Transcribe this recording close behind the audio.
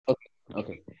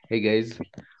Okay. Hey guys,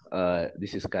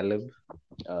 this is Caleb.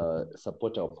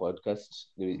 Support our podcast.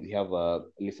 We have a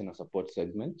listener support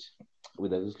segment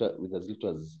with as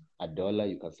little as $1.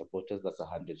 You can support us. That's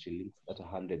 100 shillings. That's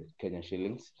 100 Kenyan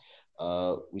shillings.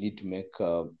 We need to make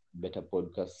better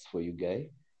podcasts for you guys.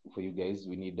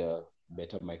 We need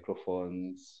better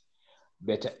microphones,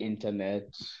 better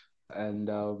internet, and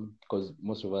because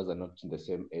most of us are not in the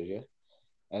same area,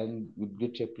 and we'd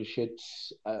greatly appreciate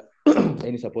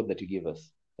any support that you give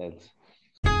us. Thanks.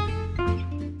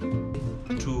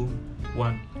 Two,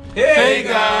 one. Hey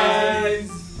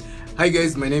guys! Hi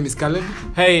guys, my name is Caleb.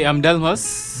 Hey, I'm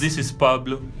Dalmas. This is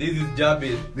Pablo. This is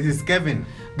Jabir. This is Kevin.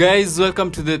 Guys,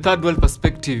 welcome to the Third World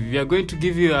Perspective. We are going to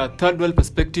give you a third world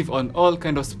perspective on all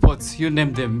kind of sports. You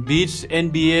name them. Beach,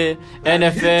 NBA,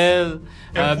 NFL,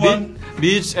 F1.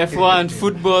 beach, F1,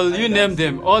 football, you name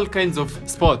them. All kinds of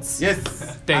sports. Yes.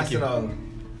 Thank you. Arsenal.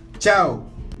 Ciao.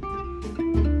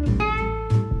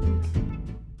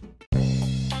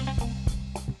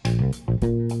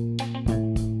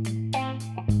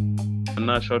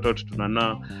 Nana, shout out to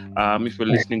Nana. If you're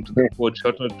listening to the pod,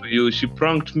 shout out to you. She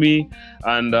pranked me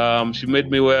and she made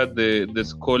me wear the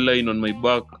skull line on my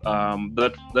back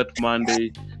that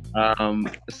Monday.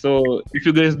 So if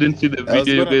you guys didn't see the I was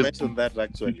video, gonna you guys mention that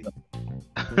actually.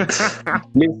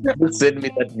 Please send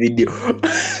me that video.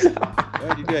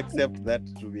 Why did you accept that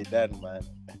to be done, man?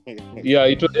 yeah,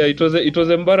 it was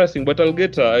embarrassing, but I'll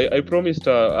get her. I promised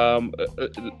her.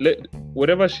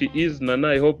 Wherever she is, Nana,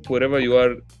 I hope wherever you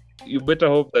are, you better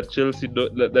hope that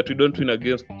that we don't win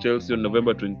against Chelsea on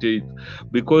November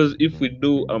 28th, because if we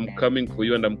do, I'm coming for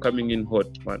you and I'm coming in hot,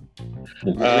 man.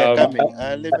 We are coming.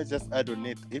 Let me just add on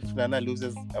it. If Nana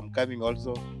loses, I'm coming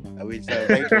also. We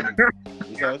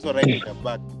shall also write it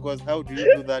back, because how do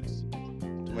you do that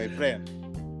to my friend?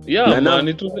 Yeah, Nana, man.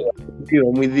 It was.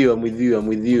 I'm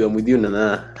with you,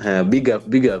 Nana. Big up.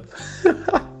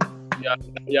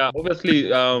 Yeah.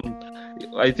 Obviously,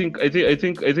 I think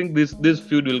this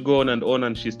feud will go on,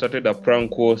 and she started a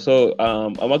prank war. So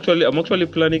I'm actually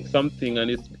planning something,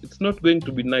 and it's not going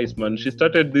to be nice, man. She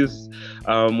started this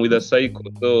with a psycho.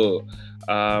 So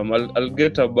I'll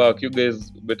get her back. You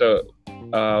guys better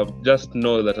just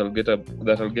know that I'll get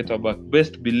her back.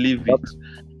 Best believe it.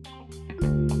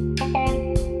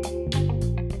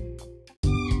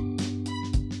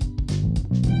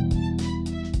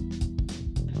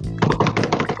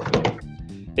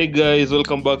 Hey guys,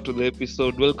 welcome back to the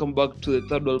episode. Welcome back to the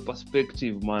Third World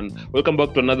Perspective, man. Welcome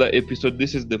back to another episode.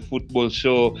 This is the football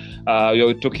show. We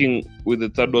are talking with the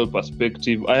Third World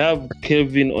Perspective. I have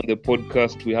Kevin on the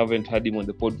podcast. We haven't had him on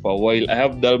the pod for a while. I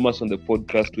have Dalmas on the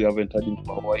podcast. We haven't had him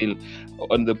for a while.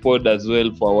 On the pod as well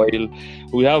for a while.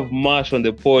 We have Marsh on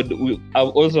the pod. I've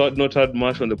also not had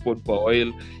Marsh on the pod for a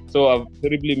while. So I've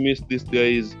terribly missed these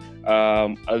guys.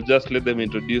 I'll just let them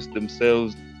introduce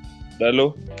themselves.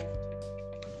 Dalo?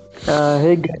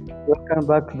 Hey guys, welcome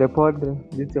back to the pod.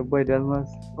 This is your boy Dalmas,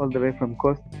 all the way from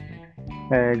Coast.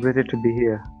 Excited to be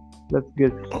here. Let's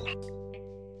get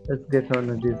on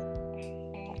with this.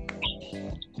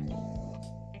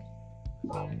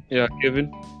 Yeah,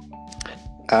 Kevin.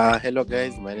 Hello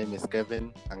guys, my name is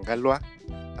Kevin Angalwa.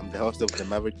 I'm the host of the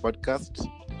Maverick podcast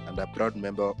and a proud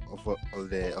member of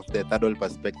the Third World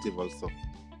Perspective also.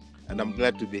 And I'm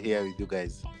glad to be here with you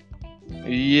guys.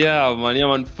 Yeah,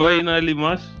 man. Finally,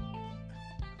 Mash.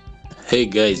 Hey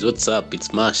guys, what's up?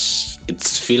 It's Mash. It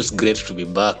feels great to be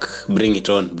back. Bring it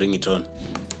on.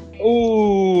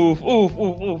 Ooh.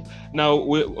 Now,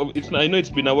 I know it's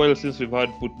been a while since we've had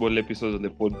football episodes on the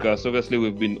podcast. Obviously,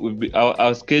 we've been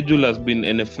our schedule has been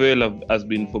NFL, has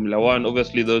been Formula One.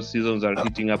 Obviously, those seasons are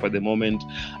heating up at the moment,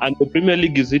 and the Premier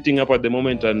League is heating up at the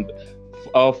moment, and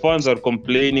our fans are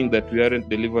complaining that we aren't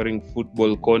delivering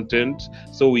football content,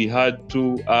 so we had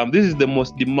to. This is the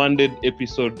most demanded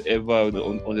episode ever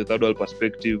on the Third World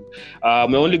Perspective.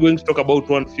 We're only going to talk about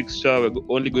one fixture. We're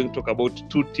only going to talk about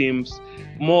two teams,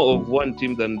 more of one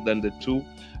team than the two.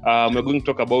 We're going to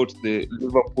talk about the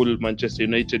Liverpool-Manchester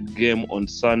United game on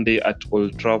Sunday at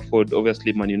Old Trafford.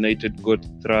 Obviously, Man United got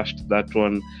thrashed that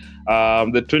one.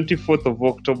 The 24th of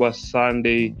October,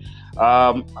 Sunday.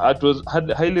 It was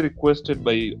highly requested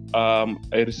by.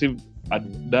 I received a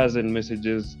dozen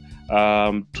messages,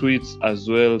 tweets as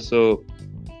well. So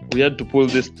we had to pull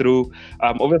this through.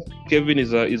 Obviously, Kevin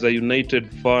is a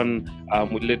United fan.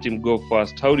 We'll let him go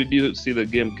first. How did you see the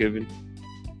game, Kevin?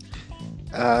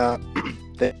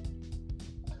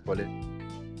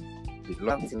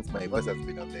 Long since my voice has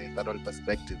been on the Third World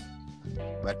Perspective,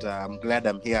 but I'm glad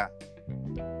I'm here.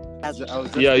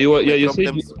 You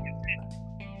said.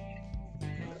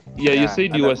 You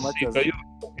said you were sick. Are you?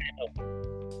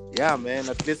 Yeah, man.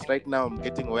 At least right now I'm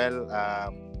getting well.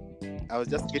 I was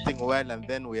just getting well, and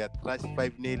then we had thrashed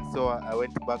 5-0, so I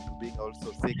went back to being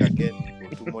also sick again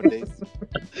for 2 more days.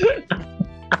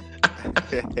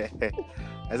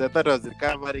 As I thought I was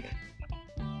recovering,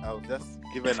 I was just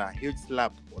given a huge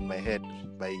slap on my head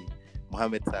by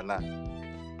Mohamed Salah.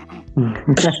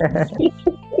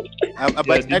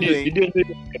 But anyway,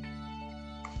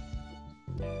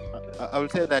 I will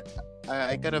say that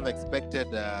I kind of expected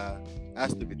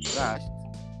us to be thrashed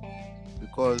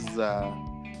because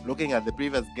looking at the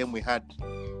previous game we had,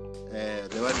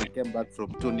 the one we came back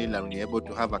from 2-0 and we were able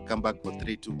to have a comeback for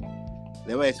 3-2.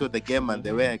 The way I saw the game and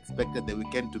the way I expected the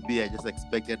weekend to be, I just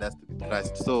expected us to be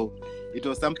thrashed. So it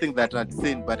was something that I'd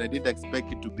seen, but I didn't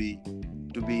expect it to be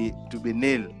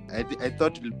nil. I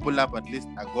thought we'll pull up at least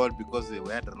a goal because we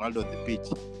had Ronaldo on the pitch.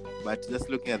 But just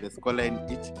looking at the scoreline,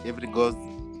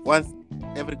 once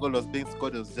every goal was being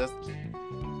scored, it was just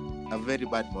a very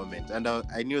bad moment. And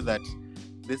I knew that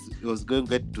this was going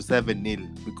to get to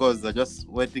 7-0 because I was just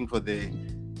waiting for the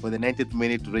 90th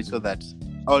minute to reach so that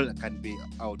all can be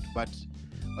out. But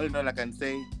all in all, I can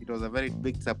say it was a very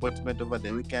big disappointment over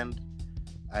the weekend.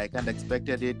 I kind of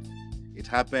expected it. It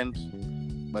happened,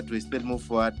 but we still move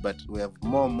forward. But we have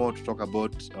more to talk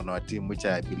about on our team, which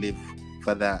I believe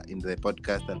further in the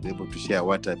podcast I'll be able to share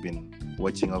what I've been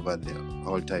watching over the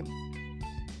whole time.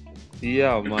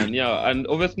 Yeah, man. Yeah, and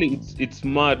obviously it's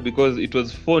mad because it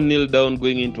was 4-0 down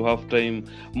going into halftime.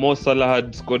 Mo Salah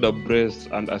had scored a brace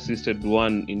and assisted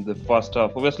one in the first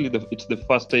half. Obviously, it's the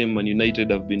first time Man United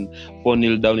have been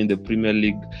 4-0 down in the Premier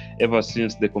League ever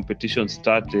since the competition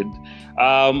started.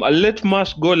 I'll let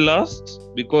Mash go last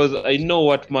because I know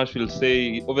what Mash will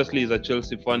say. Obviously, he's a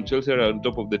Chelsea fan. Chelsea are on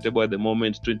top of the table at the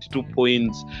moment, 22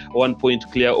 points, 1 point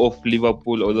clear off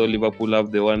Liverpool, although Liverpool have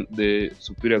the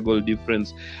superior goal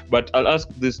difference. But I'll ask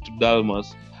this to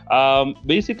Dalmas.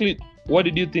 Basically, what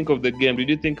did you think of the game? Did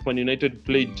you think Man United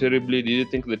played terribly? Did you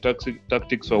think the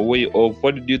tactics were way off?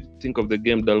 What did you think of the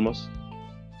game, Dalmas?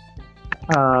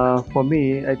 For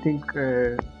me, I think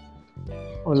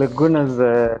Ole Gunnar's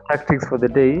tactics for the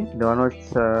day, they were not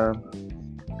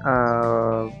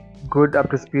good, up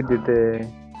to speed with the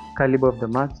caliber of the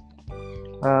match.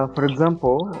 For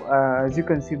example, as you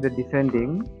can see, the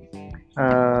defending,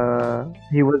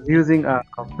 he was using a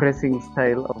pressing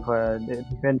style of the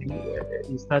defending.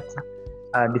 You start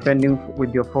defending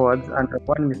with your forwards, and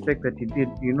one mistake that he did,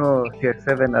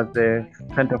 CR7 as the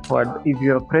center forward, if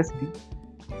you're pressing,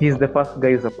 he's the first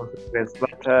guy who's supposed to press.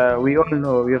 But we all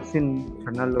know, we have seen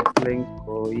Ronaldo playing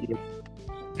for years.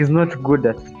 He's not good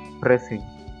at pressing.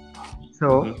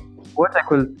 So what I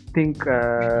could think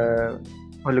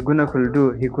Ole Gunnar could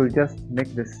do, he could just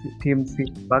make the team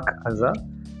sit back as a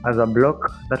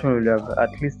block. That one will have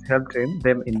at least helped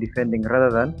them in defending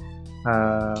rather than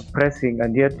pressing.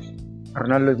 And yet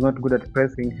Ronaldo is not good at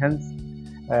pressing. Hence,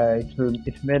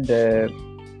 it made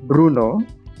Bruno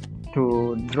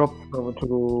to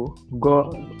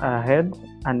go ahead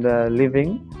and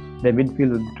leaving the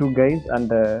midfield with 2 guys, and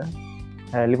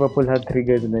Liverpool had 3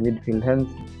 guys in the midfield.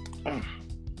 Hence,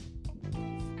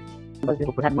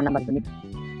 Liverpool had more numbers in the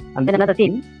midfield. And then another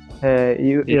thing,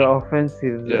 your offense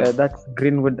is that's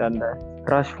Greenwood and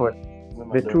Rashford.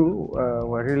 The two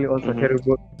were really also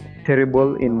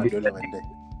terrible in defending.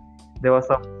 There was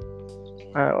some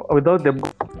without the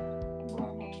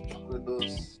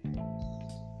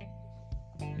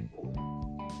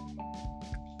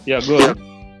go ahead.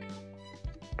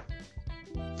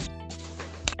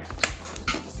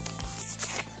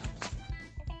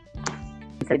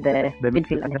 the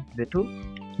midfield and the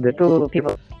two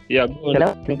people. Yeah,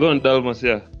 go on, Dalmas.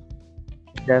 Yeah,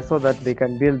 so that they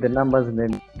can build the numbers in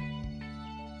them.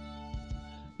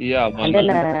 Yeah, man.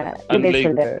 And then you guys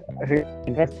should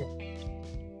invest.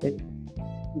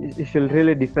 You should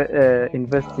really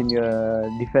invest in your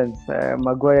defense.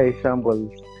 Maguire is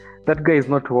shambles. That guy is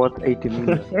not worth 80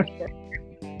 million.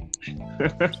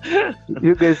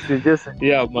 You guys should just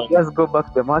go back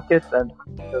to the market and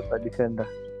just a defender.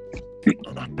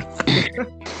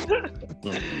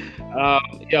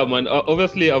 Man.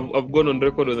 Obviously, I've gone on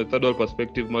record on the Third World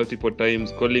Perspective multiple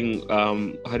times, calling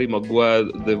Harry Maguire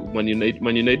the Man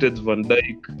United's Van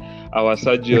Dijk, our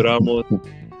Sergio Ramos.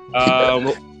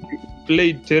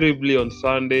 Played terribly on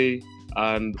Sunday,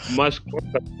 and Mash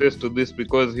can attest to this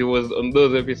because he was on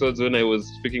those episodes when I was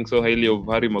speaking so highly of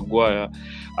Harry Maguire.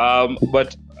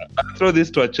 But I throw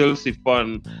this to a Chelsea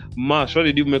fan. Mash, what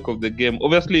did you make of the game?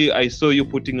 Obviously, I saw you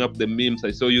putting up the memes. I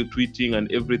saw you tweeting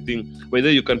and everything. Whether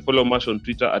you can follow Mash on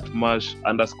Twitter at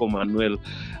Mash_Manuel.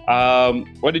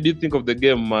 What did you think of the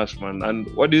game, Mash, man? And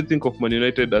what do you think of Man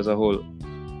United as a whole?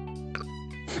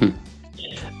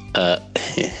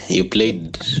 You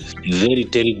played very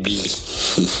terribly.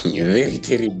 Very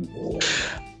terribly.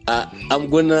 I'm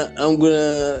gonna.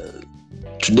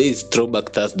 Today is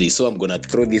Throwback Thursday, so I'm gonna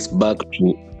throw this back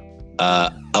to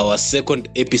our second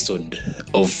episode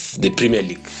of the Premier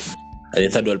League. The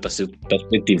third world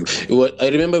perspective. I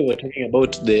remember we were talking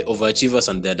about the overachievers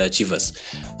and the underachievers,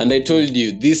 and I told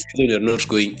you this season you're not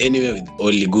going anywhere with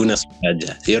Ole Gunnar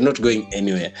Solskjaer. You're not going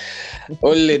anywhere.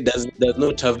 Ole does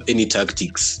not have any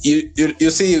tactics. You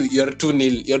see you're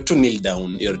 2-0. You're 2-0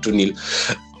 down. You're 2-0.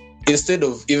 Instead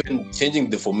of even changing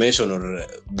the formation or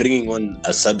bringing on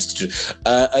a substitute,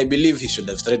 I believe he should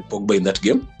have started Pogba in that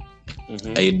game.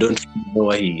 Mm-hmm. I don't know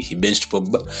why he benched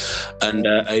Pogba, and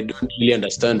I don't really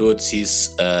understand what's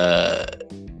with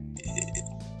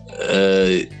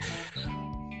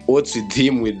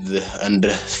him and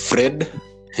Fred.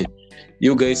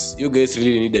 You guys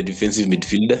really need a defensive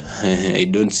midfielder. I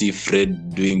don't see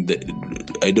Fred doing that.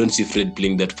 I don't see Fred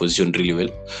playing that position really well.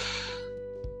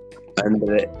 And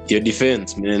your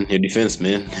defense, man. Harry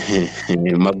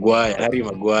Maguire.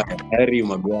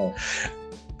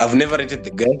 I've never rated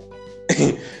the guy.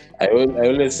 I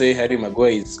always say Harry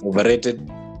Maguire is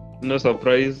overrated. No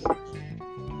surprise.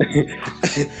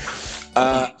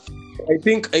 I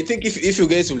think if you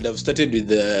guys would have started with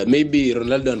maybe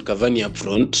Ronaldo and Cavani up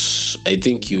front, I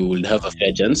think you would have a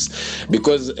fair chance.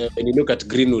 Because when you look at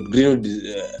Greenwood when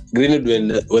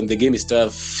the game is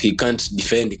tough, he can't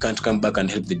defend, he can't come back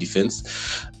and help the defense.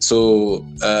 So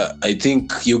I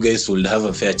think you guys would have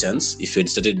a fair chance if you had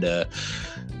started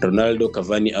Ronaldo,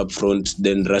 Cavani up front,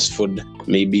 then Rashford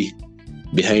maybe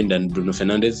behind and Bruno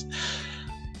Fernandes,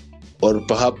 or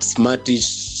perhaps Matic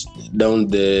down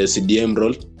the CDM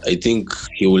role. I think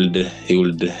he would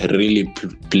really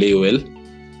play well.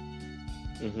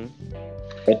 Mm-hmm.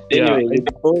 But anyway,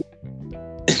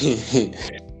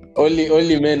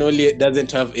 Oli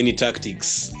doesn't have any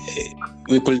tactics.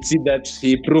 We could see that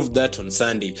he proved that on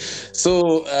Sunday.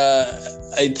 So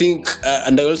I think,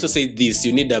 and I also say this: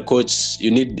 you need a coach.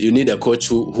 You need a coach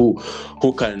who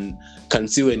can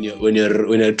see when you're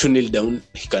 2-0 down.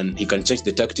 He can change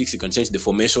the tactics. He can change the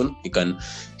formation. He can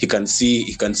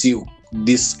see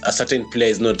this a certain player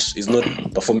is not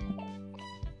performing.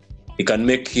 He can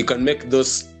make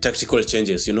those tactical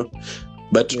changes,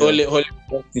 But Ole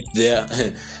he'll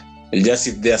just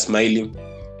sit there smiling.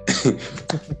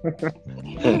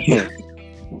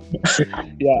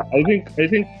 Yeah, I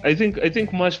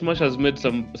think Mash has made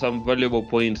some valuable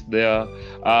points there.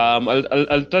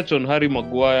 I'll touch on Harry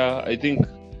Maguire. I think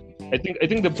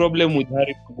the problem with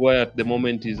Harry Maguire at the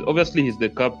moment is obviously he's the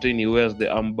captain, he wears the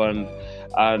armband,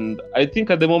 and I think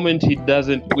at the moment he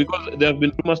doesn't, because there have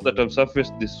been rumors that have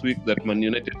surfaced this week that Man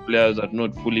United players are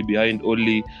not fully behind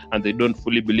Ole and they don't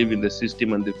fully believe in the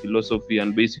system and the philosophy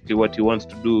and basically what he wants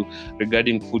to do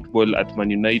regarding football at Man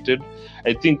United.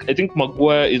 I think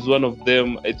Maguire is one of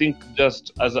them. I think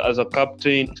just as a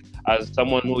captain, as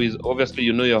someone who is obviously,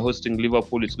 you're hosting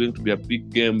Liverpool, it's going to be a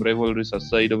big game, rivalries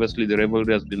aside. Obviously the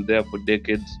rivalry has been there for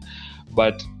decades,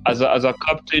 but as a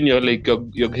captain, you're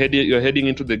heading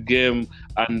into the game,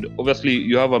 and obviously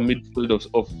you have a midfield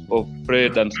of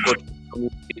Fred and Scott.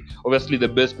 Obviously the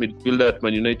best midfielder at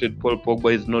Man United, Paul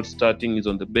Pogba, is not starting, he's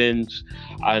on the bench,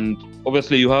 and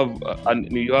obviously you have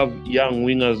young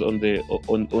wingers on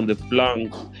the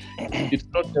flank. It's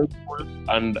not helpful,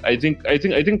 and I think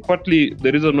partly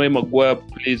the reason why Maguire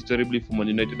plays terribly for Man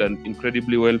United and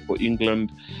incredibly well for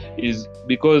England is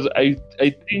because I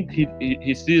think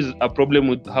he sees a problem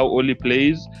with how Ole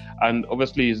plays, and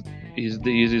obviously he's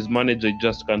his manager, I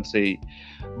just can't say.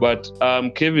 But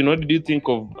Kevin, what did you think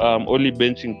of Ole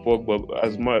benching Pogba,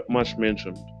 as Mash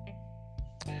mentioned?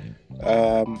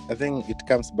 I think it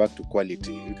comes back to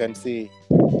quality. You can see,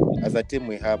 as a team,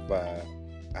 we have a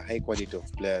high quality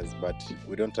of players, but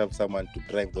we don't have someone to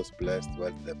drive those players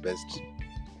towards the best,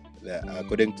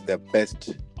 according to the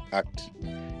best act.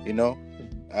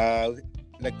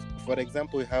 Like for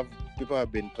example, we have people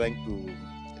have been trying to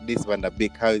this Van der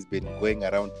Beek, how he's been going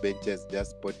around benches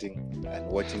just spotting and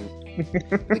watching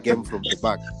the game from the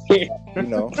back.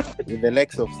 With the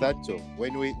likes of Sancho.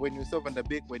 When we saw Van der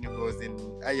Beek when he was in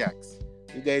Ajax,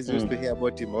 you guys used to hear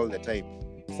about him all the time.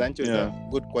 Sancho is a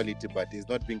good quality, but he's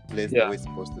not being placed the way he's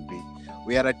supposed to be.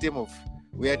 We are actually,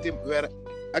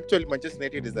 Manchester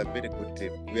United is a very good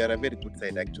team. We are a very good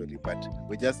side actually, but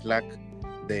we just lack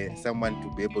someone to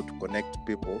be able to connect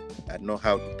people and know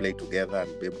how to play together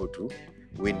and be able to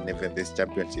win even this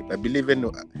championship. I believe in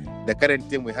the current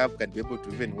team we have can be able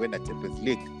to even win a Champions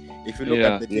League. If you look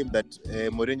at the team that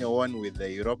Mourinho won with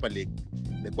the Europa League,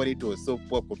 the quality was so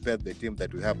poor compared to the team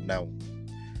that we have now.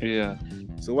 Yeah.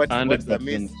 So what's the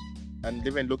miss? and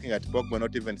even looking at Pogba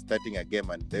not even starting a game,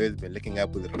 and they've been linking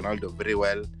up with Ronaldo very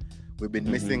well. We've been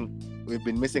missing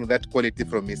that quality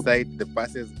from his side. The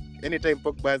passes. Anytime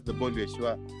Pogba has the ball, we're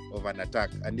sure of an attack.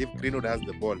 And if Greenwood has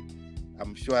the ball,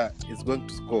 I'm sure he's going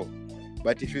to score.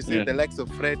 But if you see the likes of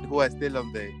Fred, who are still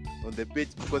on the pitch,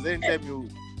 because anytime you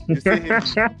see him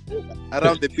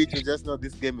around the pitch, you just know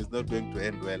this game is not going to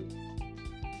end well.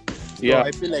 So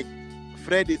I feel like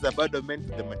Fred is a bad omen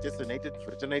to the Manchester United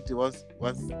fraternity. Once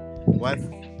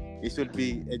he should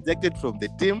be ejected from the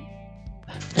team.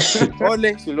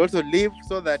 Ole should also leave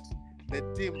so that the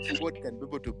team squad can be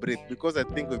able to breathe, because I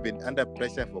think we've been under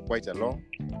pressure for quite a long,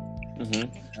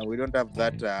 and we don't have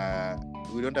that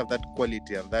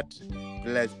quality and that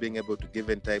players being able to give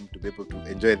in time to be able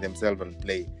to enjoy themselves and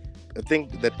play. I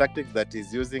think the tactics that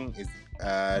he's using is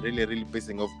really, really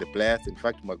pissing off the players. In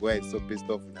fact, Maguire is so pissed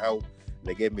off with how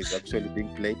the game is actually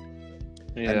being played.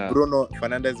 And Bruno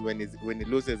Fernandes, when he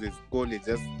loses his goal, he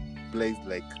just plays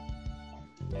like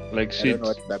shit. I don't know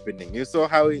what's happening. You saw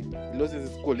how he loses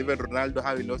his cool. Even Ronaldo,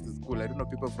 how he lost his cool. I don't know,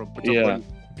 people from Portugal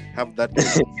have that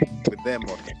with them,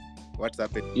 or what's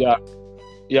happening.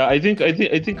 Yeah, I think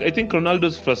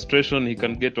Ronaldo's frustration, he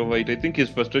can get over it. I think his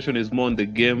frustration is more on the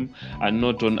game and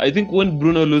not on. I think when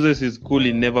Bruno loses his cool,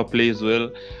 he never plays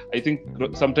well. I think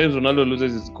sometimes Ronaldo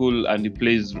loses his cool and he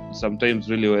plays sometimes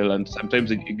really well, and sometimes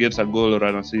he gets a goal or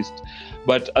an assist.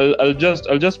 But I'll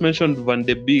just mention Van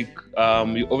de Beek.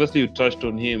 You touched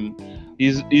on him. He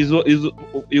is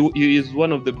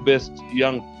one of the best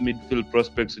young midfield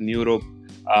prospects in Europe.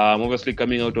 Obviously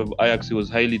coming out of Ajax, he was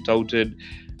highly touted.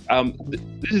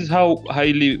 This is how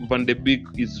highly Van de Beek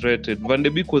is rated. Van de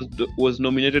Beek was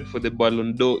nominated for the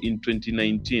Ballon d'Or in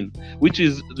 2019, which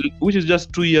is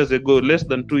just 2 years ago, less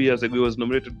than 2 years ago. He was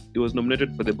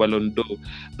nominated for the Ballon d'Or.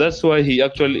 That's why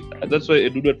Eduardo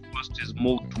first is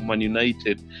moved to Man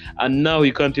United, and now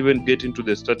he can't even get into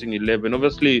the starting 11.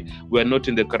 Obviously, we're not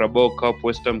in the Carabao Cup.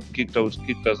 West Ham kicked us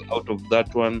out of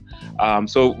that one.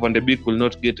 So Van de Beek will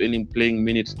not get any playing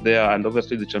minutes there, and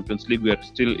obviously the Champions League, we are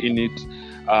still in it.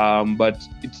 But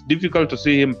it's difficult to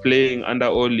see him playing under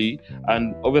Ole,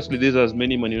 and obviously there's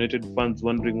many Man United fans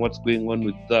wondering what's going on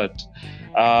with that.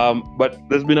 But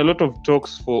there's been a lot of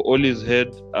talks for Ole's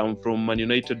head from Man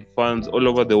United fans all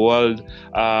over the world.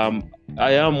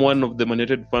 I am one of the Man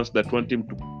United fans that want him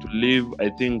to leave. I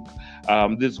think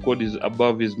this squad is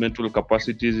above his mental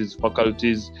capacities, his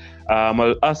faculties.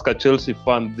 I'll ask a Chelsea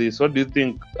fan this. What do you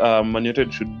think Man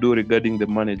United should do regarding the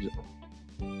manager?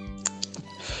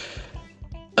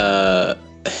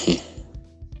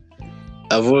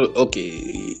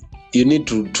 You need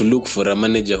to look for a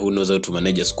manager who knows how to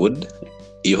manage a squad.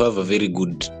 You have a very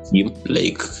good team,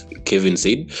 like Kevin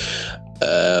said.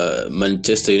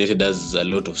 Manchester United has a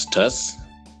lot of stars.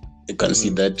 You can see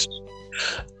that.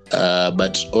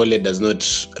 But Ole does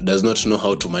not know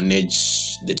how to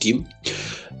manage the team.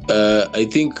 I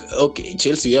think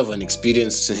Chelsea, we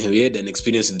had an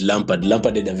experience with Lampard.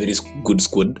 Lampard had a very good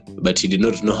squad, but he did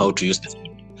not know how to use the squad.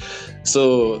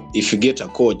 So if you get a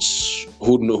coach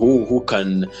who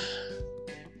can,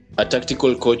 a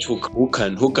tactical coach who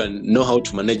can know how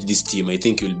to manage this team, I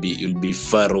think you'll be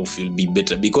far off. You'll be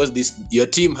better, because your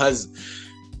team has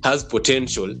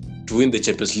potential to win the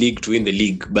Champions League, to win the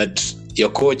league, but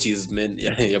your coach is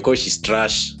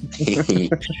trash.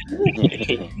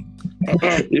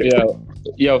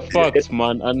 Facts,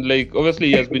 man. And like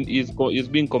obviously he's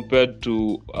being compared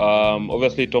to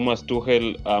obviously Thomas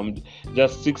Tuchel.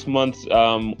 Just 6 months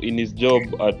in his job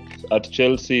at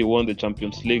Chelsea, won the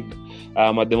Champions League.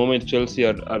 At the moment, Chelsea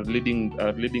are leading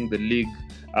the league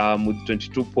with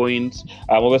 22 points.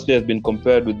 Obviously has been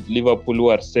compared with Liverpool, who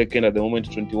are second at the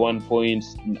moment, 21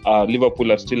 points.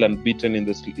 Liverpool are still unbeaten in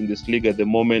this league at the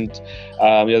moment.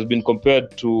 He has been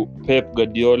compared to Pep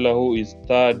Guardiola, who is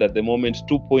third at the moment,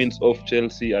 2 points off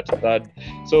Chelsea at third.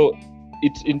 So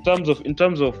it's in terms of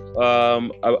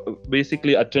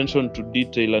basically attention to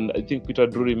detail, and I think Peter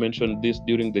Drury mentioned this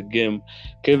during the game.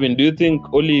 Kevin, do you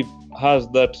think Ole has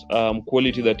that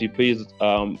quality, that he pays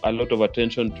a lot of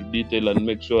attention to detail and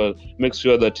makes sure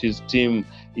that his team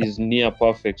is near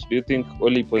perfect? Do you think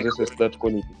Ole possesses that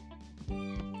quality?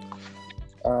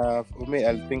 For me,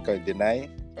 I'll deny.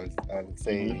 I'll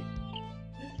say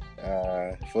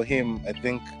for him, I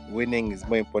think winning is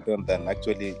more important than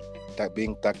actually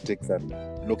being tactics and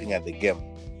looking at the game.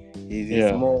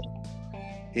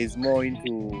 He's more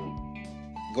into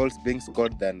goals being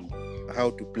scored than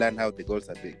how to plan how the goals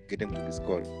are getting to be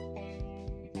scored.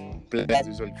 Players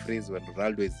usually freeze when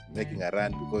Ronaldo is making a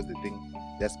run because they think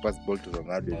just pass ball to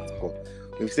Ronaldo and score.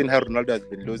 We've seen how Ronaldo has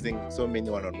been losing so many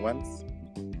one-on-ones,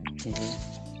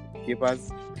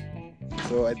 keepers.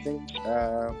 So I think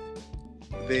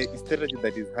the strategy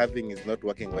that he's having is not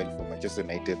working well for Manchester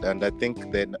United, and I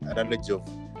think the analogy of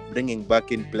bringing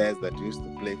back in players that used to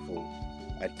play for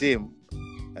a team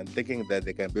and thinking that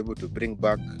they can be able to bring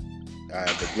back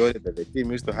the glory that the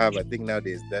team used to have, I think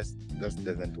nowadays that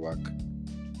doesn't work.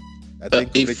 I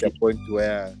think we reach a point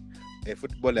where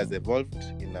football has evolved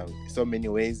in so many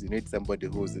ways. You need somebody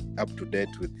who's up to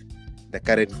date with the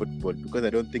current football, because I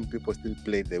don't think people still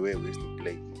play the way we used to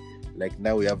play. Like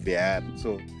now we have VAR,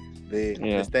 so the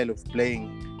style of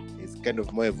playing is kind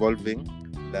of more evolving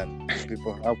than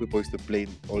how people used to play in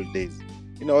old days.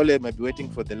 Ole might be waiting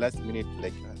for the last minute,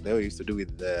 like they used to do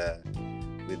with the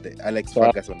Alex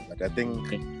Ferguson. But I think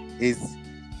his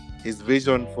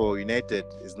vision for United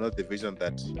is not the vision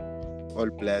that all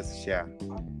players share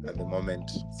at the moment.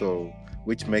 So,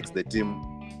 which makes the team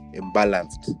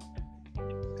imbalanced.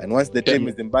 And once the team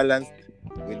is imbalanced,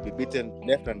 we'll be beaten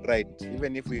left and right.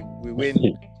 Even if we win,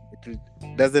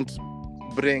 it doesn't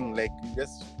bring, like,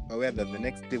 just aware that the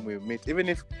next team we meet, even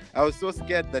if I was so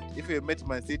scared that if we met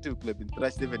Man City, we could have been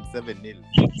thrashed even 7-0.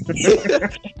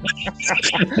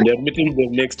 They're meeting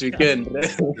them next weekend.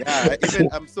 Yeah, even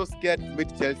I'm so scared to meet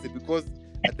Chelsea, because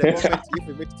at the moment, if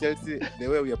we meet Chelsea the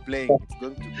way we are playing, it's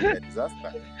going to be a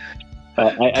disaster.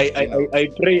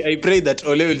 I pray that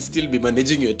Ole will still be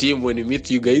managing your team when we meet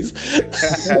you guys.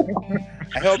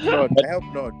 I hope not.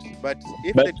 But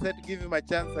if they decide to give him a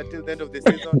chance until the end of the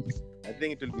season, I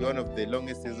think it will be one of the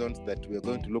longest seasons that we are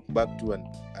going to look back to and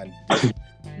just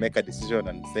make a decision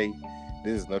and say,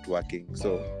 this is not working.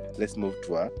 So let's move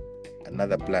to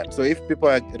another plan. So if people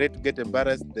are ready to get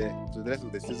embarrassed to the rest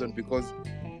of the season, because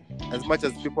as much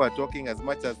as people are talking, as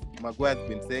much as Maguire has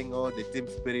been saying, the team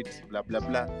spirit, blah, blah,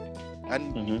 blah.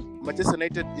 And Manchester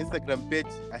United Instagram page,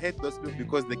 I hate those people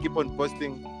because they keep on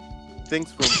posting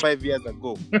things from 5 years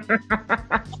ago.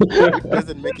 It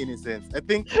doesn't make any sense. I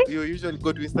think you usually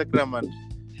go to Instagram and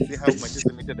see how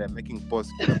Manchester United are making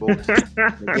posts about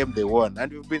the game they won.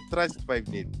 And we've been thrashed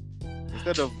 5-0.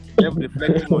 Instead of them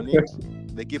reflecting on it,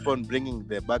 they keep on bringing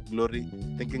their back glory,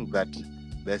 thinking that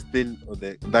they're still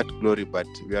that glory, but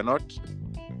we are not.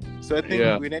 So I think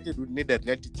United would need a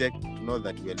reality check to know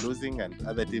that we are losing and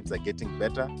other teams are getting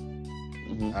better.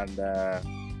 And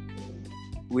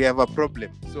we have a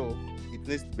problem. So it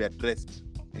needs to be addressed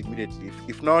immediately.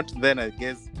 If not, then I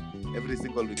guess every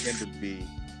single weekend will be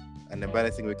an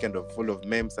embarrassing weekend full of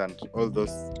memes and all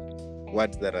those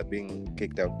words that are being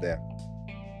kicked out there.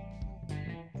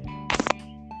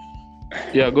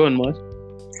 Yeah, go on, Mark.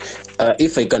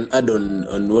 If I can add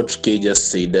on what Kay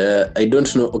just said, I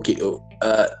don't know. Okay,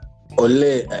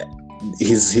 Ole,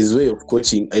 his way of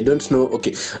coaching, I don't know.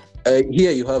 Okay,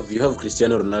 here you have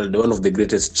Cristiano Ronaldo, one of the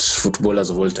greatest footballers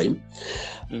of all time.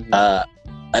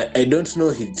 I don't know.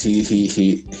 He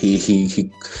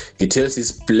tells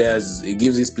his players, he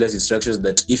gives his players instructions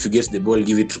that if you get the ball,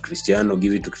 give it to Cristiano.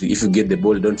 If you get the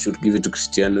ball, don't shoot, give it to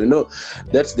Cristiano.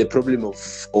 That's the problem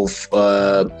of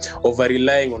over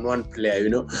relying on one player.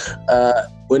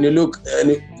 When you look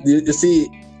and you see,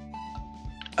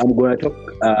 I'm going to talk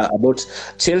about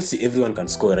Chelsea. Everyone can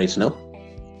score right now.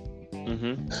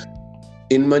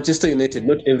 In Manchester United,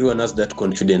 not everyone has that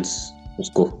confidence to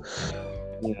score.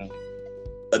 Yeah.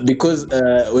 Because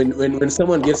when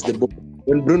someone gets the ball,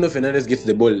 when Bruno Fernandes gets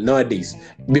the ball nowadays,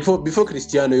 before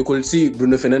Cristiano, you could see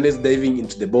Bruno Fernandes diving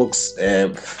into the box,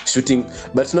 shooting.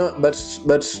 But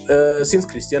since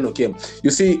Cristiano came, you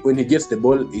see when he gets the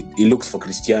ball, he looks for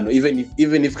Cristiano. Even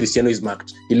if Cristiano is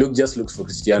marked, he just looks for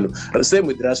Cristiano. Same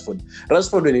with Rashford.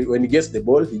 Rashford when he gets the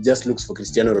ball, he just looks for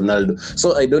Cristiano Ronaldo.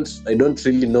 So I don't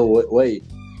really know why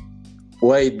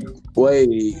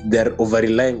they're over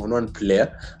relying on one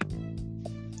player.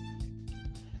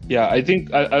 Yeah, I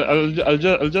think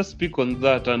I'll just speak on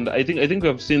that, and I think we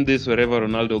have seen this wherever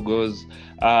Ronaldo goes.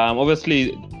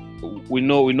 Obviously, we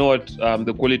know what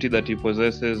the quality that he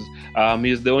possesses.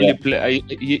 He's the only player.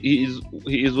 He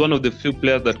is one of the few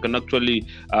players that can actually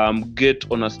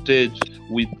get on a stage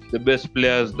with the best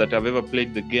players that have ever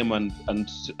played the game and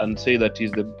say that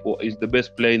he's the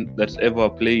best player that's ever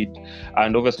played.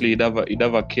 And obviously he'd have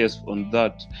a case on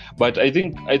that. But I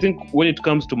think when it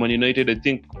comes to Man United, I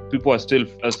think people are still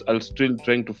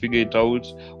trying to figure it out.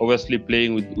 Obviously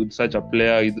playing with such a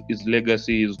player, his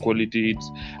legacy, his quality.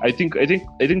 I think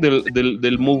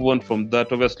they'll move on from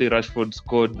that. Obviously Rashford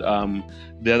scored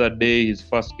the other day, his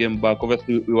first game back.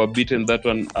 Obviously we were beaten that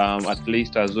one at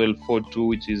Leicester as well, 4-2,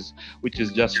 which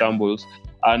is just shambles.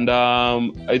 And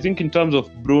I think in terms of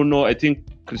Bruno, I think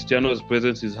Cristiano's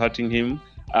presence is hurting him.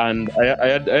 And I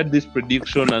had this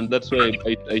prediction, and that's why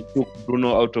I took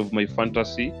Bruno out of my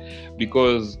fantasy,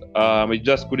 because I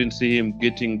just couldn't see him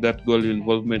getting that goal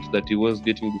involvement that he was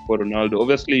getting before Ronaldo.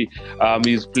 Obviously,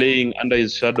 he's playing under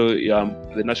his shadow,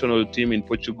 the national team in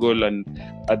Portugal, and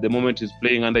at the moment he's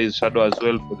playing under his shadow as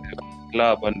well for the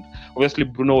club. And obviously,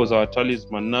 Bruno was our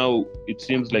talisman. Now it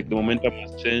seems like the momentum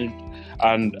has changed.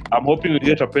 And I'm hoping we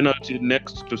get a penalty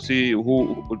next to see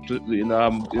who in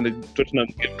the Tottenham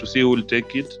game, to see who will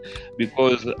take it,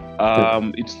 because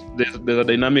there's a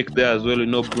dynamic there as well. You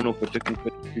know, Bruno for taking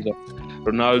penalties.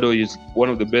 Ronaldo is one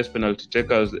of the best penalty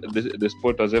takers the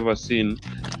sport has ever seen.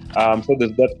 So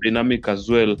there's that dynamic as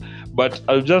well. But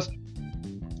I'll just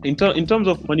in terms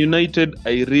of Man United,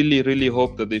 I really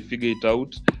hope that they figure it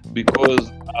out,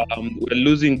 because we're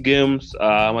losing games.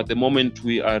 At the moment,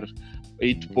 we are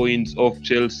 8 points off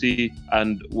Chelsea,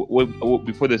 and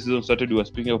before the season started, we were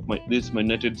speaking of this Man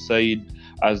United side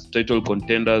as title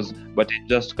contenders, but I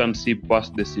just can't see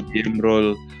past the CDM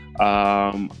role.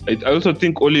 I also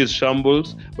think Ole is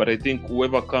shambles, but I think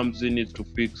whoever comes in needs to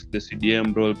fix the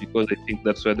CDM role, because I think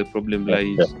that's where the problem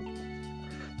lies.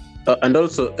 And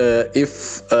also,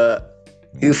 if I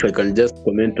can just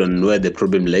comment on where the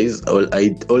problem lies,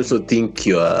 I also think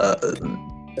you are.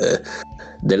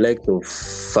 The likes of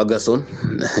Ferguson,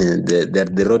 they're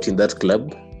rot in that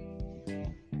club.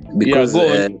 Because,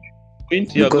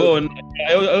 go on.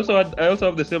 I also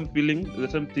have the same feeling, the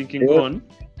same thinking. Go on.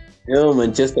 Yeah,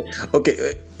 Manchester.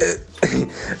 Okay,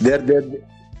 they're.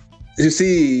 You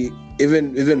see,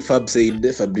 even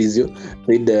Fabrizio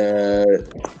said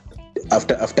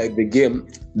after the game,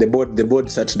 the board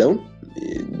sat down.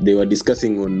 They were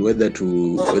discussing on whether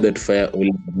to fire Ole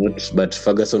or not, but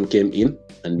Ferguson came in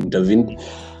and intervened.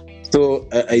 So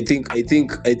I think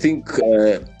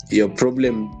your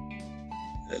problem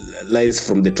lies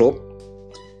from the top.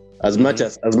 As much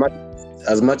as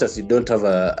you don't have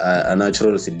a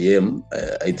natural CDM,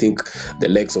 I think the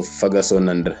likes of Ferguson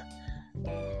and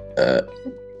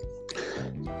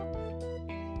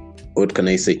what can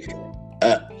I say?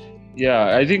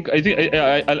 Yeah,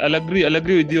 I'll agree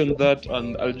with you on that,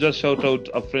 and I'll just shout out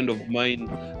a friend of mine,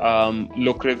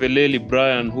 Locreveleli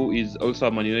Brian, who is also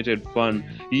a Man United fan.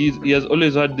 He has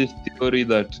always had this theory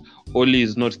that Ole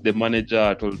is not the manager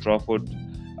at Old Trafford,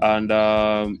 and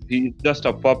he's just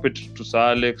a puppet to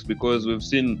Sir Alex, because we've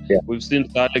seen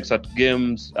Sir Alex at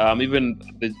games, even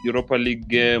the Europa League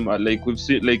game, we've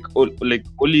seen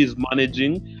Ole is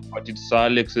managing, but it's Sir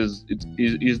Alex is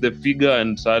the figure,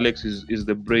 and Sir Alex is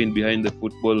the brain behind the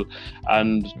football.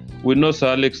 And we know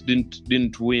Sir Alex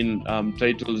didn't win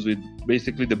titles with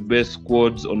basically the best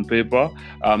squads on paper.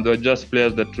 They were just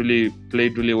players that really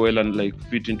played really well and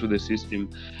fit into the system.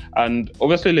 And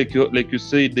obviously, like you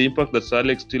say, the impact that Sir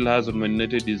Alex still has on Man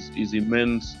United is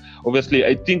immense. Obviously,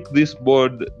 I think this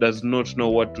board does not know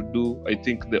what to do. I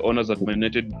think the owners at Man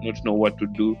United do not know what to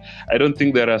do. I don't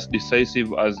think they're as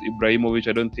decisive as Ibrahimovic.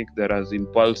 I don't think they're as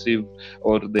impulsive,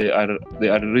 or they are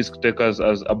risk takers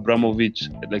as Abramovich.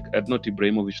 Not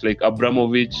Ibrahimovic,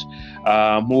 Abramovich,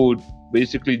 who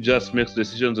basically just makes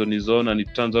decisions on his own, and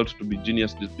it turns out to be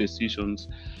genius decisions.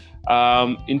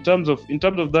 In terms of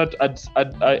that,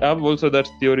 I have also that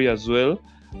theory as well.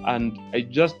 And I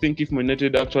just think if Man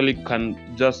United actually can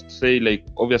just say,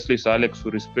 obviously Sir Alex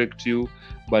will respect you,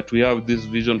 but we have this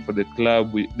vision for the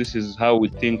club. This is how we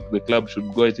think the club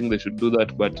should go. I think they should do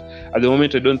that. But at the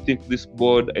moment, I don't think this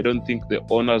board, I don't think the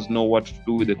owners know what to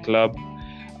do with the club.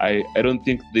 I don't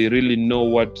think they really know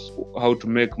how to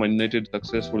make Man United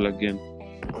successful again.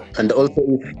 And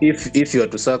also, if you are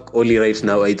to sack Ole right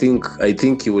now, I think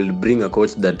you will bring a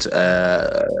coach that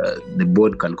the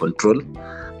board can control.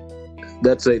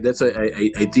 That's why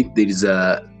I think there is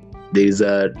a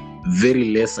very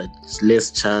less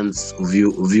chance of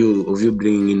you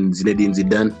bringing in Zinedine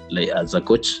Zidane as a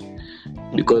coach,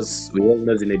 because we all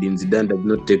know Zinedine Zidane does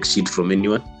not take shit from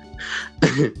anyone.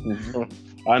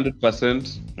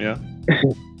 100%, yeah.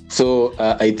 So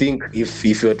I think if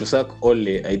you were to sack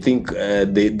Ole, I think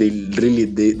they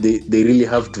really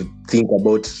have to think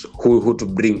about who to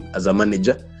bring as a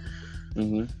manager.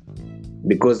 Mm-hmm.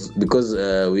 Because we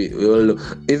all know,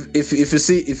 if you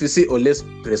see Ole's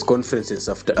press conferences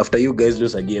after you guys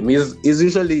lose a game, he's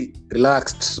usually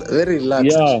relaxed, very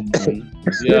relaxed.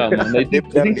 Yeah, man. I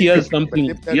think he has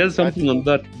something. He has something on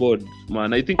that board,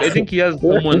 man. I think he has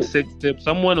someone's sex tape.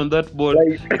 Someone on that board.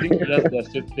 I think he has the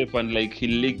sex tape, and he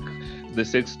leak the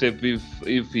sex tape if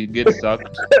he gets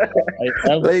sacked. I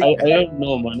don't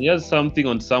know, man. He has something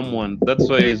on someone. That's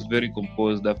why he's very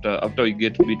composed after we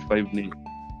get beat 5-0.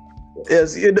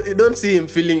 Yes, you don't see him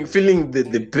feeling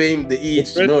the pain, the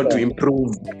itch, to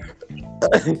improve.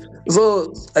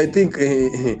 So I think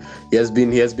he has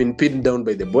been pinned down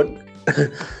by the board.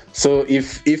 So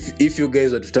if you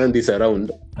guys were to turn this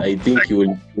around, I think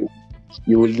you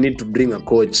will need to bring a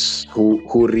coach who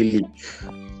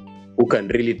can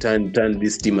really turn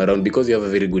this team around, because you have a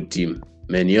very good team,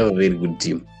 man. You have a very good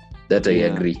team. That I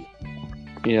agree.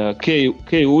 Yeah, Kay,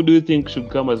 who do you think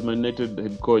should come as Man United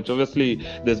head coach? Obviously,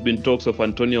 there's been talks of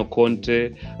Antonio Conte.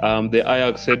 The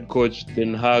Ajax head coach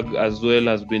Ten Hag as well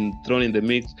has been thrown in the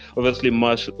mix. Obviously,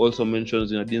 Marsh also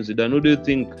mentions Zinedine Zidane. Who do you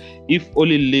think, if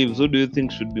Oli leaves, who do you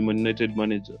think should be Man United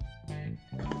manager?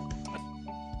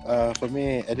 For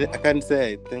me, I can't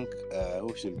say I think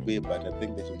who should be, but I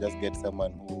think they should just get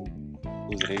someone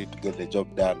who's ready to get the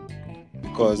job done,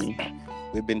 because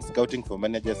we've been scouting for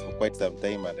managers for quite some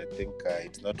time, and I think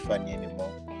it's not funny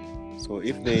anymore. So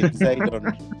if they decide on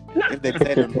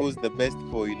who's the best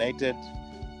for United,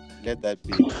 let that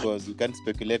be, because you can't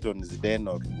speculate on Zidane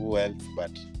or who else.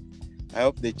 But I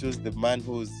hope they choose the man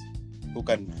who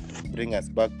can bring us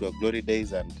back to our glory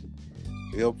days, and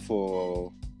we hope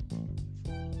for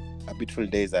a beautiful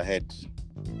days ahead.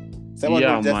 Someone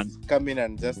who just come in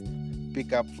and just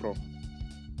pick up from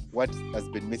what has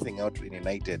been missing out in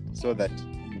United, so that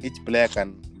each player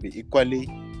can play equally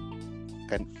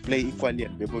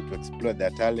and be able to explore their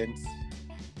talents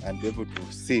and be able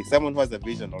to see someone who has a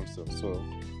vision also. So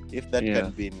if that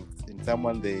can be in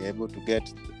someone they're able to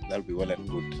get, that'll be well and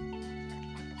good.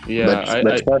 Yeah, but I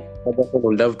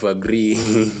would love to agree.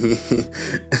 So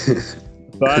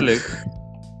Alex.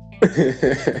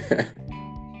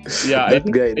 Yeah,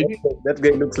 that guy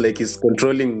looks like he's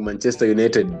controlling Manchester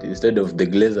United instead of the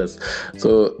Glazers.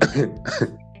 So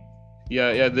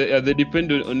they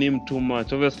depend on him too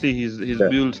much. Obviously, he's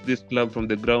built this club from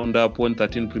the ground up, won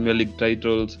 13 Premier League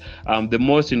titles, the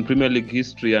most in Premier League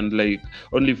history, and like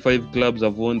only 5 clubs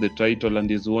have won the title,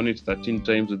 and he's won it 13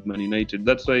 times with Man United.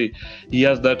 That's why he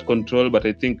has that control. But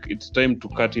I think it's time to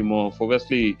cut him off.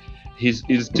 Obviously, he's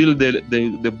still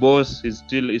the boss. He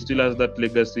still has that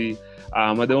legacy.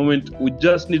 At the moment, we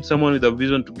just need someone with a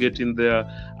vision to get in there.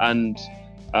 And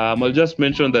I'll just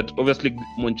mention that obviously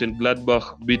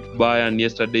Mönchengladbach beat Bayern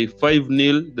yesterday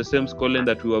 5-0, the same scoreline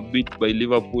that we were beat by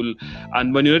Liverpool.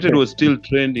 And Man United was still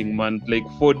trending, man, like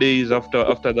 4 days after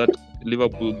that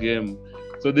Liverpool game.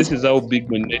 So this is how big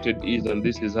Man United is, and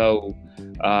this is how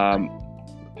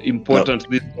important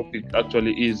this topic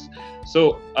actually is.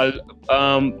 So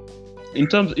in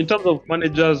terms of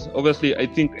managers, obviously, I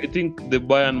think the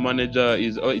Bayern manager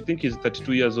he's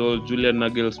 32 years old, Julian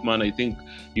Nagelsmann. I think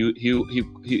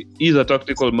he is a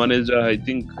tactical manager. I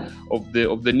think of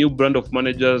the new brand of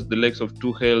managers, the likes of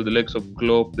Tuchel, the likes of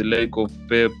Klopp, the like of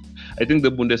Pep. I think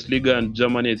the Bundesliga and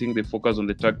Germany, I think they focus on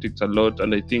the tactics a lot.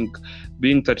 And I think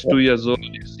being 32 years old,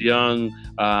 he's young,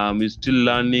 he's still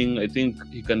learning. I think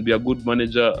he can be a good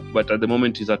manager, but at the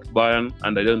moment he's at Bayern,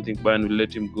 and I don't think Bayern will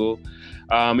let him go.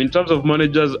 In terms of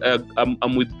managers,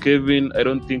 I'm with Kevin. I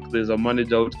don't think there's a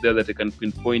manager out there that I can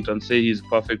pinpoint and say he's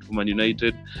perfect for Man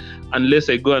United, unless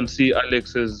I go and see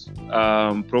Alex's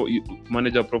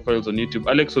manager profiles on YouTube.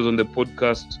 Alex was on the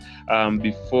podcast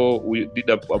before we did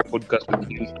a podcast with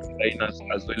him as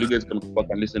well. You guys can go back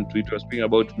and listen to it. We were speaking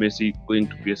about Messi going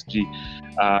to PSG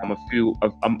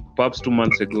perhaps 2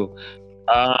 months ago.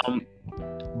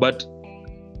 But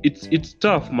it's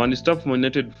tough, man. It's tough for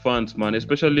United fans, man,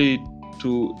 especially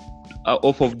to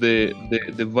off of the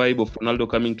vibe of Ronaldo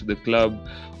coming to the club,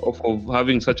 off of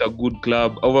having such a good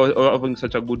club, of having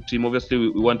such a good team. Obviously, we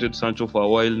wanted Sancho for a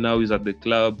while. Now he's at the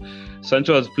club.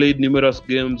 Sancho has played numerous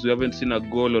games. We haven't seen a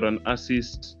goal or an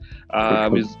assist.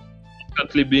 He's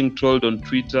constantly being trolled on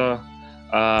Twitter.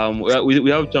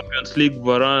 We have Champions League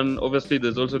Varane. Obviously,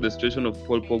 there's also the situation of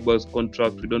Paul Pogba's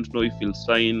contract. We don't know if he'll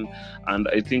sign, and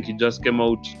I think he just came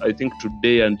out, I think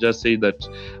today, and just said that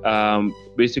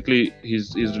basically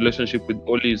his relationship with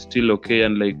Oli is still okay,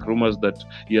 and like rumors that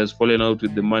he has fallen out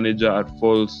with the manager are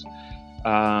false.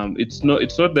 It's not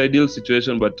the ideal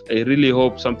situation, but I really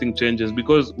hope something changes,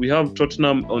 because we have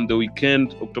Tottenham on the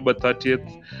weekend, October 30th,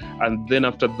 and then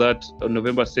after that, on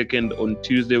November 2nd, on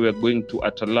Tuesday, we are going to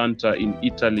Atalanta in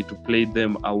Italy to play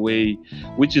them away,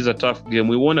 which is a tough game.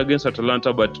 We won against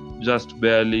Atalanta, but just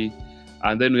barely.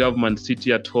 And then we have Man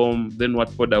City at home, then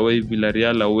Watford away,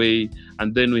 Villarreal away,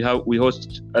 and then we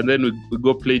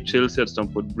go play Chelsea at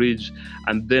Stamford Bridge,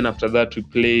 and then after that we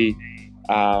play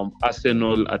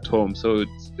Arsenal at home. So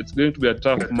it's going to be a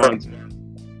tough month.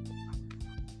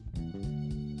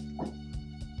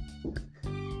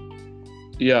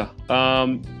 Yeah.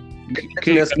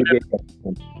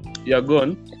 Yeah, go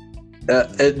on.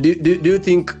 Do you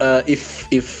think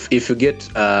if you get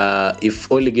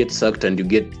if Ole gets sacked and you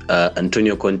get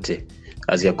Antonio Conte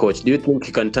as your coach, do you think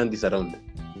he can turn this around?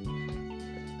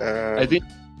 I think.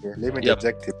 Let me Yeah.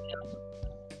 interject him.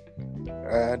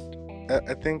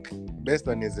 I think based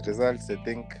on his results, I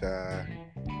think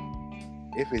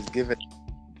if he's given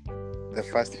the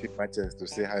first few matches to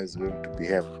see how he's going to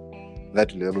behave,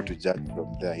 that will be able to judge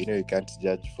from there. You can't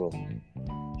judge from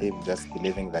him just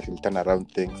believing that he'll turn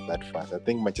around things that fast. I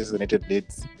think Manchester United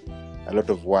needs a lot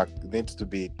of work. It needs to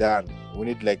be done. We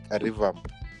need like a revamp.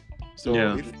 So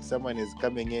Yeah. if someone is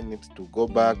coming in, needs to go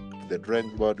back to the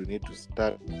drawing board. We need to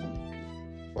start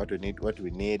what we need, what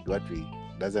we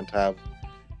doesn't have.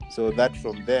 So that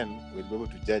from then we'll be able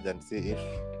to judge and see if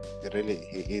really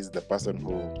he is the person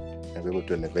who can be able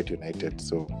to elevate United.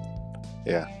 So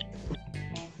yeah.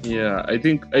 Yeah, I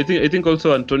think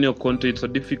also Antonio Conte, it's a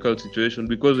difficult situation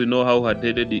because we know how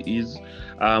hard-headed he is.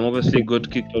 Obviously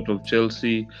got kicked out of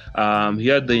Chelsea. He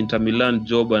had the Inter Milan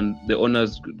job, and the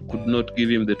owners could not give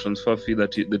him the transfer fee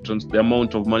the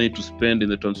amount of money to spend in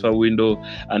the transfer window,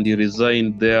 and he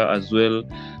resigned there as well.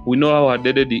 We know how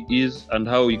hard-headed he is and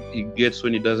how he gets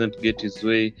when he doesn't get his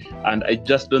way. And I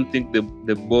just don't think the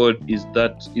board is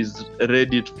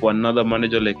ready for another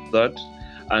manager like that.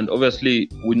 And obviously,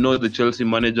 we know the Chelsea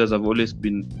managers have always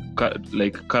been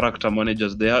like character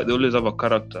managers. They always have a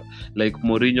character. Like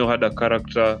Mourinho had a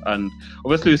character, and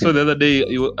obviously we saw the other day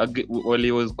while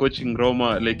he was coaching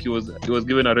Roma, like he was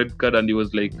given a red card and he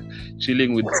was like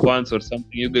chilling with fans or something.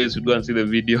 You guys should go and see the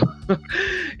video.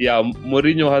 Yeah,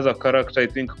 Mourinho has a character. I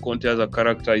think Conte has a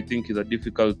character. I think he's a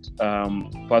difficult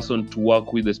person to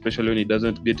work with, especially when he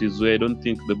doesn't get his way. I don't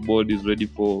think the board is ready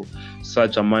for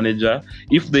such a manager.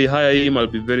 If they hire him, I'll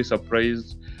be very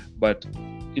surprised. But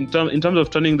in terms of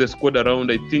turning the squad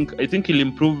around, I think he'll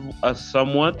improve us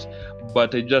somewhat,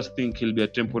 but I just think he'll be a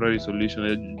temporary solution.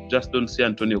 I just don't see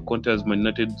Antonio Conte as Man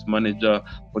United's manager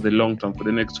for the long term, for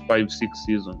the next 5-6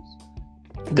 seasons.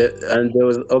 And there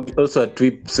was also a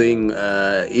tweet saying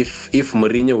if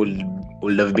Mourinho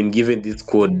would have been given this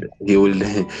squad, he will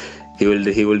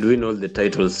win all the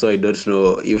titles. So I don't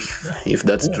know if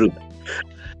that's true.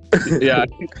 Yeah,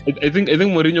 I think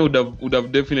Mourinho would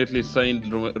have definitely signed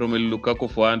Romelu Lukaku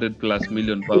for £100+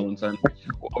 million, and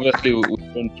obviously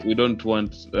we don't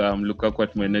want Lukaku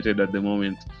at Man United at the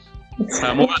moment.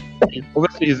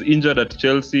 Obviously he's injured at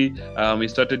Chelsea. He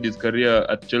started his career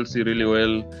at Chelsea really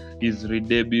well. His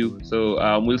re-debut, so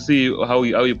we'll see how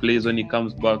he plays when he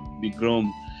comes back, Big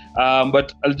Rom.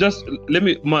 But I'll just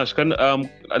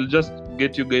I'll just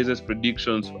get you guys'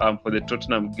 predictions for the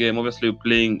Tottenham game. Obviously, we're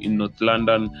playing in North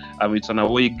London. It's an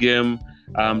away game.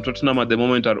 Tottenham at the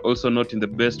moment are also not in the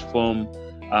best form.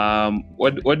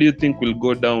 What do you think will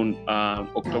go down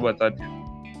October 30th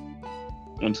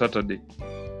on Saturday?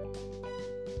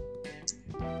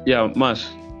 Yeah, Mash.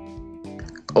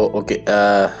 Oh, okay.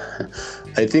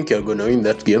 I think you're gonna win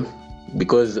that game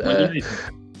because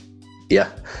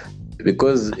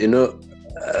because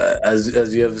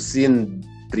as you have seen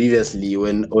previously,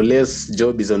 when Ole's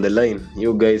job is on the line,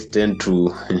 you guys tend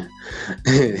to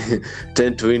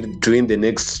win the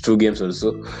next 2 games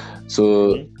also.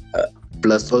 So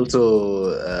plus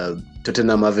also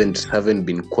Tottenham haven't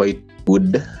been quite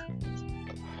good.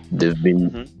 They've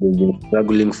been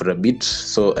struggling for a bit.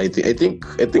 So I think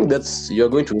that's you're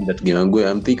going to win that game.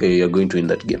 I'm thinking you're going to win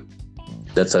that game.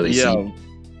 That's how I see it.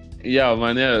 Yeah,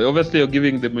 man. Yeah, obviously you're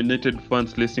giving the United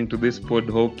fans listening to this pod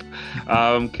hope.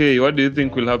 Kay, what do you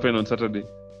think will happen on Saturday?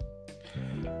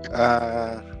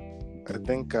 I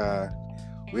think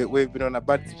we've been on a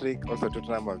bad streak. Also,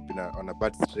 Tottenham have been on a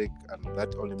bad streak, and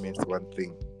that only means one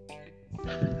thing.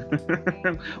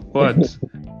 What?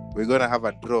 We're gonna have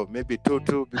a draw, maybe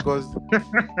 2-2, because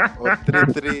or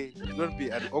 3-3. It's gonna be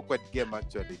an awkward game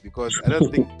actually, because I don't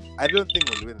think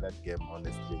we'll win that game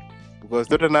honestly. Because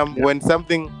Tottenham, when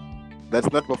something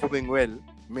that's not performing well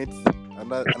meets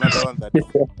another one that's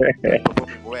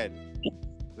performing well,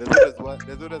 there's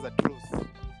always a truce.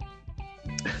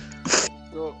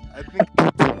 So I think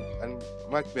 2-2, and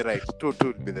Mark me right, 2-2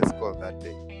 will be the score that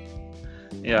day.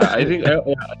 Yeah, I think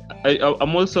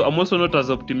I'm also not as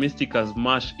optimistic as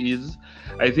Mash is.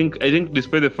 I think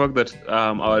despite the fact that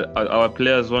our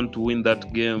players want to win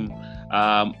that game,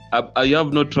 I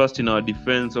have no trust in our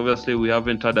defense. Obviously, we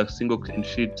haven't had a single clean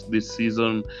sheet this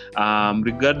season,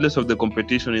 regardless of the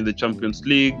competition in the Champions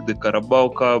League, the Carabao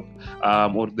Cup,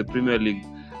 or the Premier League.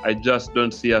 I just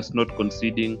don't see us not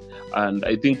conceding. And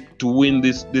I think to win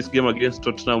this game against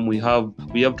Tottenham, we have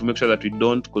to make sure that we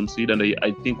don't concede, and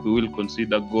I think we will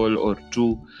concede a goal or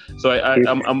two. So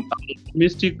I'm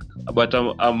optimistic, but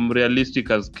I'm realistic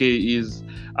as K is,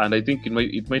 and I think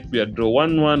it might be a draw,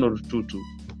 1-1 or 2-2.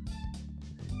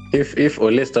 If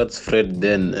Ole starts Fred,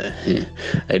 then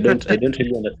I don't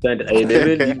really understand. I don't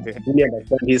really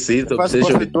understand his The first obsession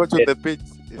person with to watch on the pitch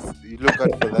is you look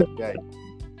out for that guy.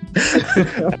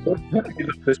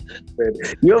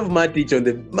 You have Matic on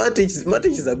the Matic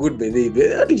is a good baby.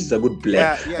 Matic is a good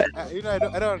player. Yeah.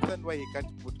 I don't understand why he can't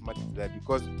put Matic there,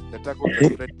 because the tackles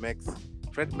that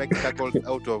Fred makes tackles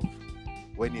out of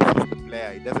when he sees the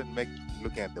player. He doesn't make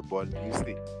looking at the ball. You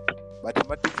see. But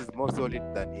Matic is more solid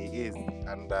than he is,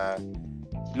 and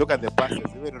look at the passes.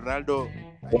 Even Ronaldo,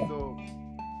 I saw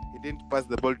he didn't pass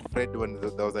the ball to Fred when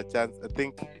there was a chance. I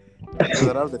think it was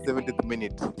around the 70th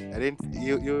minute. I didn't.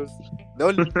 The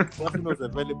only person who was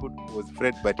available was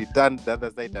Fred, but he turned the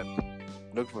other side and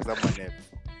looked for someone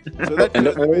else. So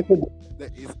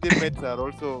that his teammates are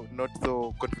also not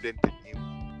so confident in him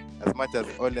as much as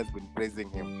Ole has been praising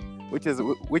him, which was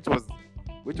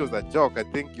a joke. I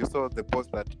think you saw the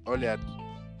post that Ole had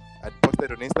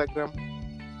posted on Instagram.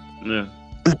 Yeah.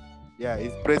 Yeah,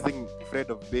 he's praising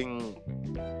Fred of being.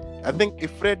 I think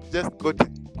if Fred just got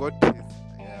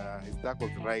his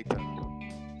tackles right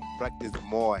and practiced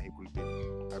more, he could be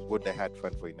a good die-hard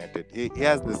fan for United. He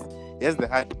has the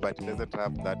heart, but he doesn't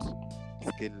have that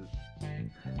skill.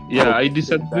 Yeah, I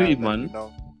disagree, man. You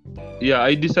know. Yeah,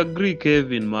 I disagree,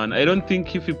 Kevin, man. I don't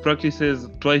think if he practices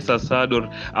twice as hard or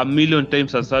a million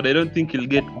times as hard, I don't think he'll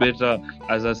get better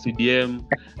as a CDM.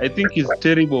 I think he's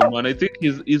terrible, man. I think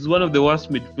he's one of the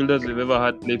worst midfielders we've ever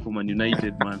had play for Man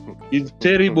United, man. He's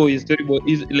terrible. He's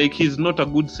not a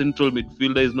good central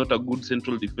midfielder. He's not a good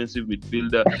central defensive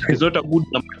midfielder. He's not a good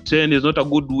number 10. He's not a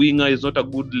good winger. He's not a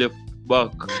good left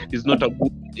back. He's not a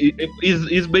good.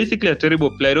 He's basically a terrible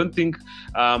player. I don't think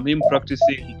him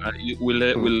practicing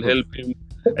will help him.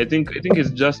 I think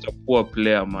he's just a poor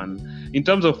player, man. In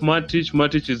terms of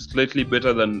Matic is slightly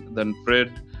better than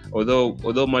Fred, although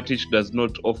Matic does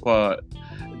not offer.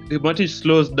 Matic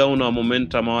slows down our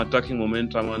momentum, our attacking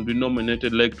momentum, and we know Man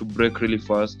United like to break really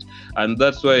fast, and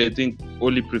that's why I think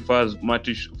Ole prefers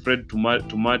Fred to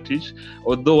Matic.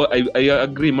 Although I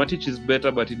agree, Matic is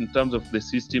better, but in terms of the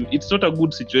system, it's not a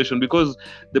good situation because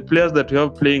the players that we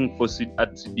have playing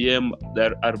at CDM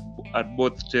are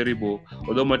both terrible.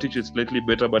 Although Matic is slightly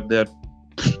better, but they're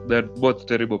both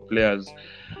terrible players.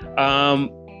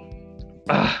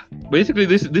 Basically,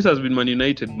 this has been Man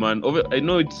United, man. I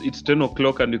know it's 10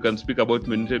 o'clock and you can speak about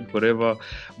Man United forever,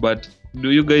 but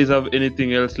do you guys have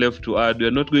anything else left to add? We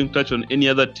are not going to touch on any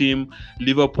other team.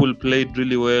 Liverpool played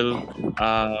really well.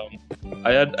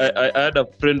 I had a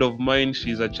friend of mine.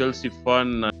 She's a Chelsea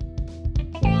fan.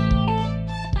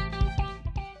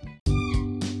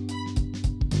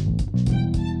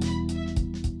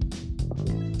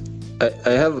 I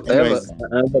have a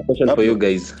question for you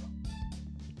guys.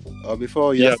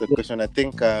 Before you ask the question, I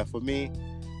think for me,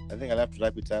 I'll have to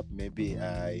wrap it up. Maybe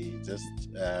I just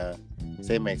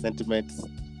say my sentiments,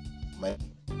 my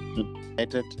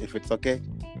United, if it's okay.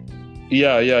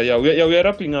 Yeah. We are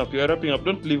wrapping up.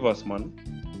 Don't leave us, man.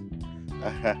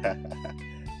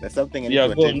 There's something I need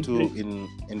to attend to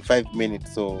in 5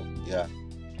 minutes. So yeah.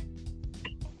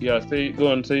 Yeah,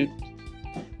 go on, say it.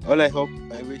 All I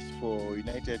wish for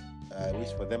United, I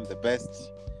wish for them the best.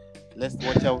 Let's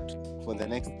watch out for the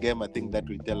next game. I think that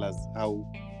will tell us how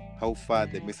far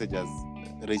the message has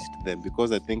reached them,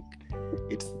 because I think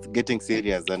it's getting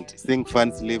serious, and seeing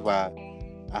fans live a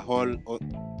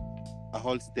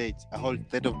whole stage, a whole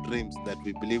set of dreams that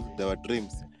we believe they were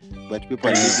dreams, but people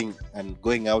are living and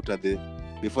going out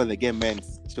before the game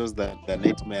ends shows that the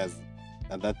nightmares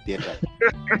at that theater.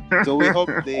 So we hope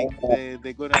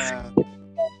they're gonna.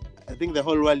 I think the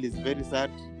whole world is very sad.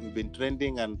 We've been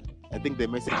trending, and I think the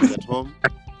message is at home.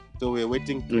 So we're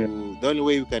waiting to. The only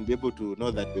way we can be able to know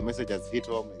that the message has hit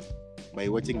home is by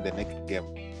watching the next game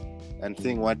and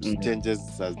seeing what changes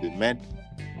has been made.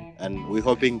 And we're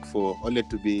hoping for Ole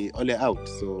to be Ole out.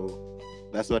 So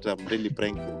that's what I'm really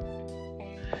praying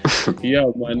for.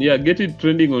 Yeah, man. Yeah, get it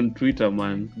trending on Twitter,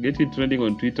 man.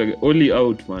 Ole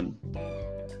out, man.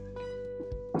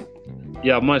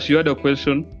 Yeah, Mash, you had a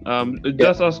question.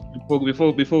 Just ask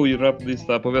before we wrap this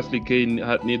up. Obviously, Kane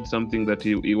needs something that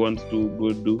he wants to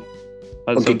go do.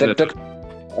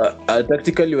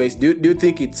 Tactically wise, do you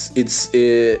think it's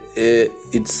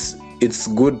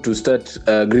good to start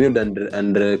Greenwood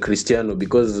and Cristiano,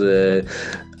 because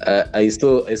I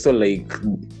saw like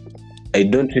I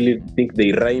don't really think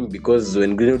they rhyme, because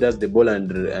when Greenwood has the ball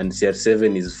and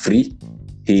CR7 is free,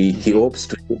 he opts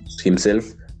to shoot himself.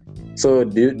 So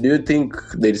do you think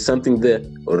there is something there,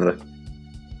 or?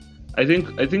 I think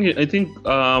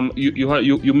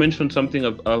you mentioned something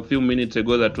a few minutes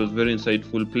ago that was very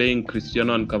insightful, playing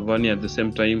Cristiano and Cavani at the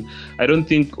same time. I don't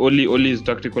think Oli is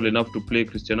tactical enough to play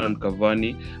Cristiano and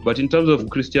Cavani, but in terms of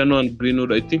Cristiano and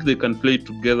Greenwood, I think they can play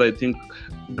together. I think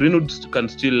Greenwood can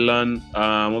still learn.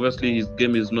 Obviously his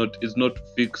game is not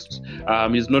fixed.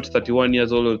 He's not 31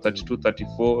 years old or 32,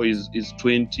 34. He's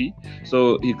 20,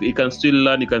 so he can still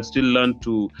learn. He can still learn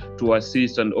to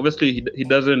assist, and obviously he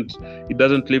doesn't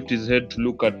lift his head to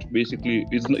look at. Basically,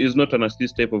 he's not an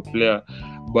assist type of player.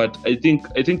 But I think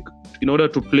in order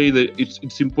to play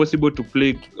it's impossible to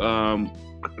play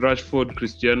Rashford,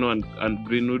 Cristiano and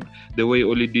Greenwood the way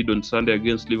Oli did on Sunday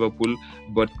against Liverpool.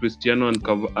 But Cristiano and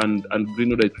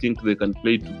Greenwood, I think they can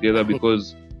play together,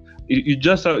 because you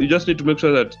just need to make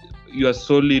sure that you are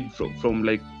solid from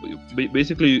like,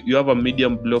 basically you have a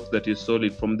medium block that is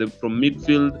solid from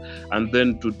midfield and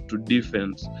then to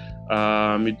defense.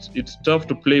 It's tough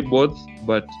to play both,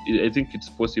 but I think it's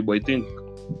possible. I think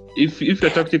if you're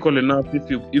tactical enough, if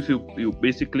you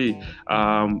basically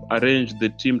arrange the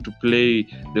team to play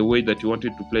the way that you want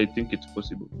it to play, I think it's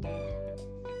possible.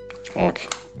 Okay.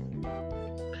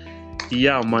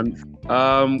 Yeah, man.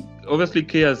 Obviously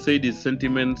Kay has said his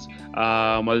sentiments.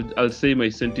 I'll say my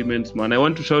sentiments, man. I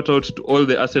want to shout out to all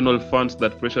the Arsenal fans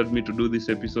that pressured me to do this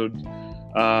episode.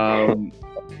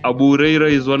 Abu Huraira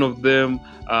is one of them.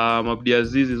 Abdi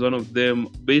Aziz is one of them.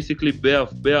 Basically, bare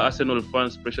Arsenal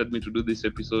fans pressured me to do this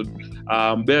episode.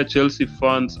 Bare Chelsea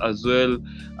fans as well.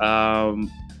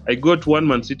 I got one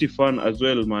Man City fan as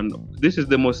well, man. This is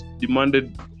the most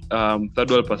demanded Third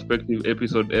World Perspective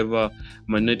episode ever.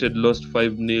 Man United lost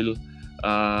 5-0.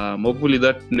 Hopefully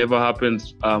that never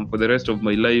happens for the rest of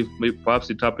my life. Maybe perhaps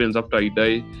it happens after I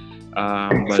die.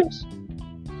 But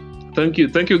thank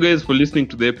you guys for listening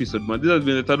to the episode, man. This has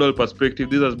been the Third World Perspective.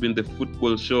 This has been the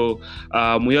football show.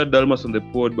 We had Dalmas on the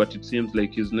pod, but it seems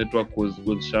like his network was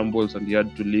shambles and he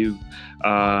had to leave.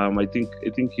 I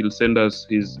think he'll send us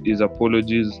his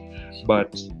apologies.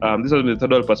 But this has been the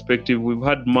Third World Perspective. We've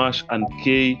had Mash and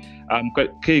Kay.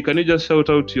 Kay, can you just shout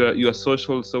out your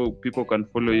social so people can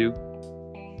follow you?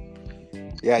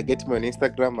 Yeah, get me on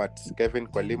Instagram at Kevin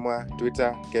Kwalimwa,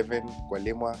 Twitter Kevin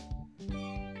Kwalimwa.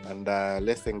 And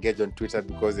let's engage on Twitter,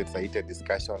 because it's a heated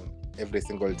discussion every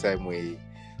single time we,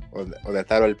 on the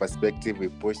Third World Perspective, we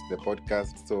push the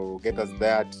podcast. So get us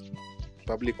there at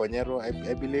Public Onyero,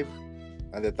 I believe,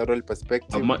 and the Third World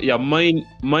Perspective.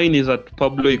 Mine is at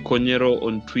Pablo Iconyero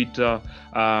on Twitter.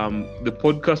 The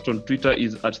podcast on Twitter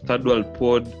is at Third World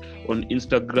Pod. On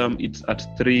Instagram, it's at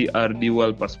 3RD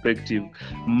World Perspective.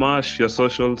 Mash, your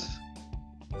socials.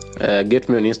 Get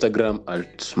me on Instagram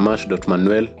at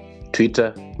mash.manuel.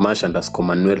 Twitter,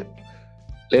 Mash_Manuel.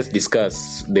 Let's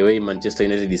discuss the way Manchester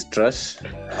United is trash.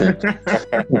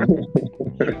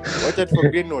 Watch out for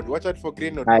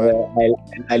Greenwood.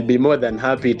 I'll be more than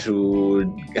happy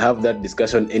to have that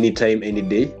discussion anytime, any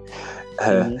day.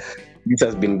 This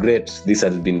has been great. This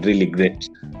has been really great.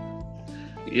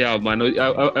 Yeah, man.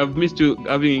 I've missed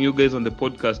having you guys on the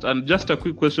podcast. And just a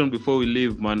quick question before we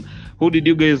leave, man. Who did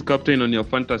you guys captain on your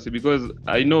fantasy? Because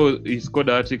I know he scored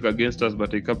a hat-trick against us,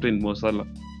 but I captained Mo Salah.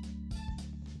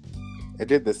 I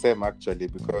did the same, actually,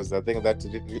 because I think that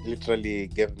literally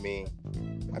gave me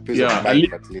a piece of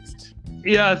mind at least.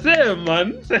 Yeah, same,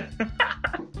 man.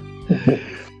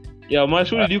 Yeah, Mash,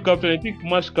 who did you captain? I think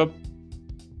Mash captained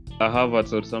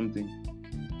Havertz or something.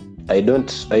 I don't.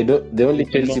 The only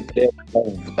Chelsea player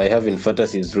I have in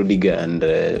fantasy is Rudiger and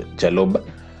Chalobah.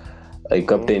 I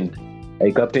captained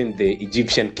the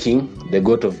Egyptian king, the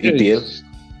goat of EPL,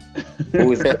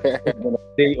 who is going to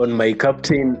stay on my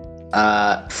captain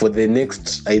for the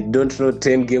next, I don't know,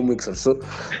 10 game weeks or so.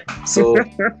 So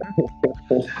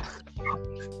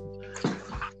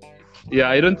yeah,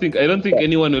 I don't think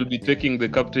anyone will be taking the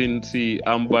captaincy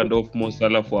armband off Mo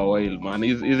Salah for a while, man.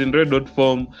 He's in red hot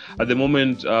form at the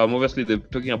moment. Obviously they're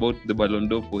talking about the Ballon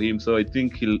d'Or for him, so I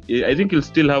think he'll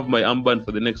still have my armband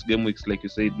for the next game weeks, like you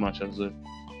said, Mash as well.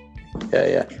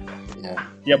 Yeah.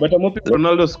 But I'm hoping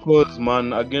Ronaldo scores,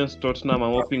 man, against Tottenham.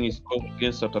 I'm hoping he scores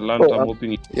against Atalanta. I'm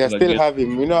hoping still have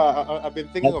him. You know, I've been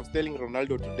thinking of telling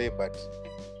Ronaldo today, but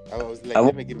I was like,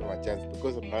 let me give him a chance,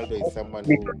 because Ronaldo is someone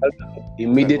who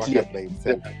immediately by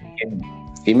himself.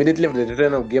 Immediately after the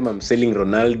Tottenham game, I'm selling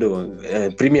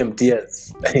Ronaldo premium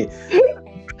tiers.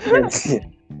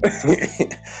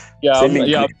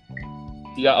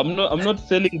 Yeah, I'm not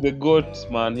selling the GOAT,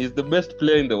 man. He's the best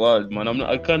player in the world, man.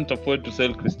 I can't afford to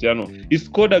sell Cristiano. He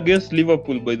scored against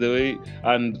Liverpool, by the way,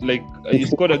 and like he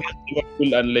scored against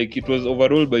Liverpool, and like it was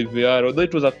overruled by VAR. Although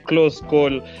it was a close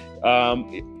call,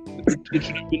 it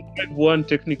should have been 5-1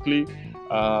 technically,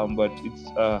 but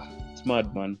it's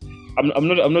mad, man.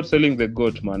 I'm not selling the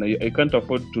GOAT, man. I can't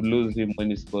afford to lose him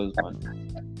when he scores, man.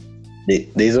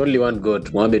 There's only one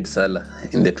GOAT, Mohamed Salah,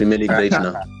 in the Premier League right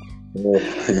now.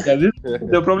 Yeah, this is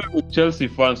the problem with Chelsea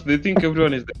fans. They think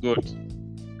everyone is the GOAT.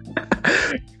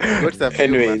 Goats are few,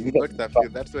 Anyway, man. Goats are few.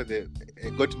 That's why the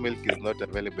goat milk is not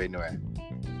available anywhere.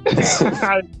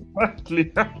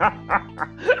 Exactly.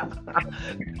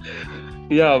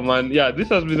 Yeah, man. Yeah, this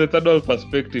has been the Third World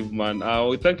Perspective, man.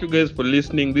 We thank you guys for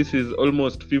listening. This is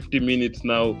almost 50 minutes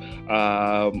now.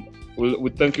 We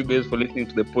thank you guys for listening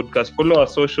to the podcast. Follow our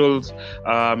socials,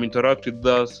 interact with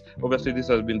us. Obviously, this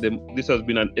has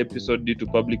been an episode due to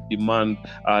public demand,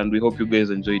 and we hope you guys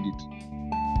enjoyed it.